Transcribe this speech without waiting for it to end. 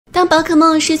当宝可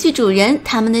梦失去主人，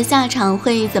它们的下场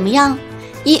会怎么样？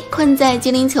一、困在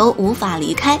精灵球无法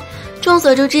离开。众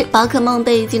所周知，宝可梦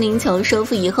被精灵球收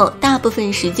服以后，大部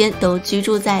分时间都居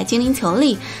住在精灵球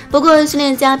里。不过，训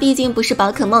练家毕竟不是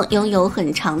宝可梦，拥有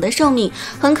很长的寿命，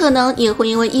很可能也会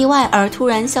因为意外而突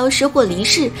然消失或离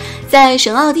世。在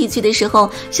神奥地区的时候，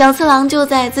小次郎就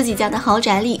在自己家的豪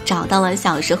宅里找到了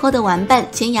小时候的玩伴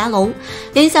尖牙龙。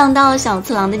联想到小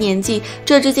次郎的年纪，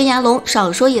这只尖牙龙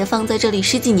少说也放在这里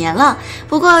10几年了。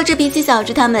不过，这比起小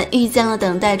智他们遇见了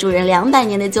等待主人200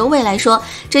年的九尾来说，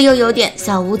这又有点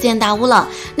小巫见大巫了。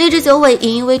那只九尾也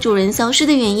因为主人消失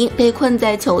的原因被困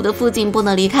在球的附近不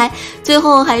能离开，最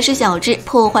后还是小智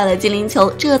破坏了精灵球，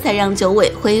这才让九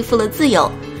尾恢复了自由。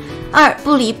二、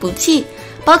不离不弃。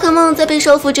宝可梦在被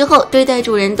收服之后，对待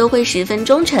主人都会十分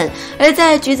忠诚。而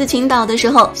在橘子群岛的时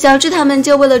候，小智他们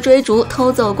就为了追逐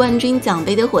偷走冠军奖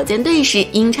杯的火箭队时，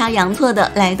阴差阳错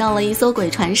的来到了一艘鬼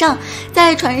船上，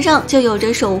在船上就有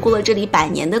着守护了这里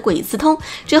100年的鬼斯通。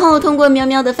之后通过喵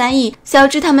喵的翻译，小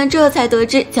智他们这才得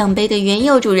知奖杯的原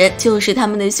有主人就是他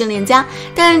们的训练家，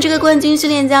但这个冠军训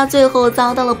练家最后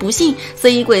遭到了不幸，所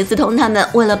以鬼斯通他们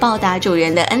为了报答主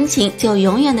人的恩情，就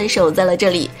永远的守在了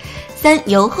这里。三、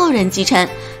由后人继承。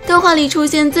动画里出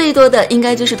现最多的应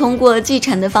该就是通过继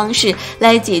承的方式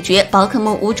来解决宝可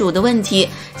梦无主的问题，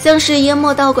像是淹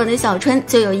没道馆的小春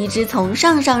就有一只从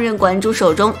上任馆主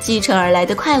手中继承而来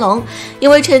的快龙，因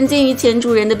为沉浸于前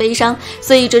主人的悲伤，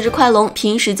所以这只快龙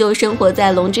平时就生活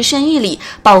在龙之圣域里，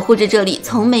保护着这里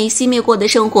从没熄灭过的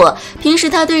圣火。平时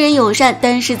他对人友善，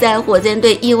但是在火箭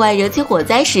队意外惹起火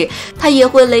灾时，他也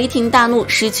会雷霆大怒，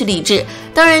失去理智。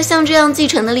当然像这样继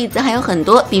承的例子还有很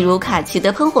多，比如卡奇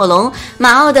的喷火龙，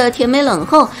马奥的甜美冷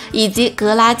厚，以及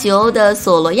格拉吉欧的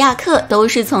索罗亚克，都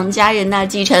是从家人那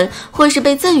继承或是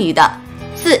被赠予的。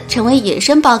四、成为野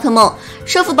生宝可梦。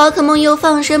收服宝可梦又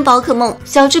放生宝可梦，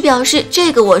小智表示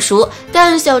这个我熟，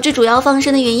但小智主要放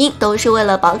生的原因都是为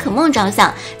了宝可梦着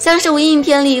想，像是无印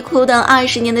片里苦等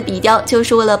20年的比雕就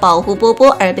是为了保护波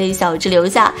波而被小智留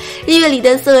下，日月里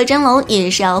的四恶真龙也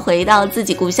是要回到自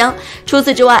己故乡。除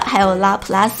此之外，还有拉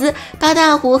普拉斯、八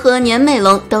大湖和年美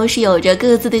龙都是有着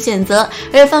各自的选择，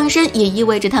而放生也意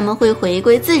味着他们会回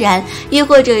归自然，亦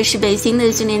或者是被新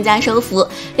的训练家收服。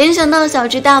联想到小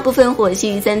智大部分火系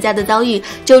御三家的遭遇，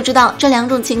就知道这2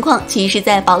种情况其实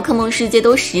在宝可梦世界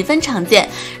都十分常见。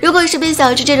如果是被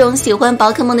小智这种喜欢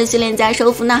宝可梦的训练家收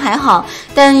服那还好，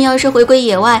但要是回归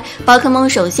野外，宝可梦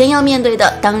首先要面对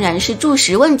的当然是住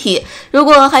食问题。如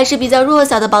果还是比较弱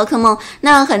小的宝可梦，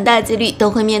那很大几率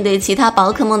都会面对其他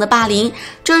宝可梦的霸凌，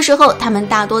这时候他们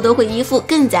大多都会依附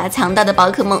更加强大的宝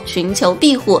可梦寻求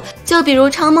庇护，就比如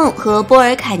超梦和波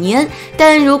尔凯尼恩。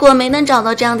但如果没能找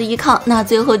到这样的依靠，那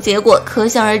最后结果可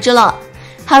想而知了。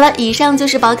好了，以上就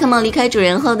是宝可梦离开主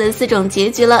人后的4种结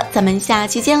局了，咱们下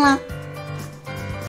期见啦。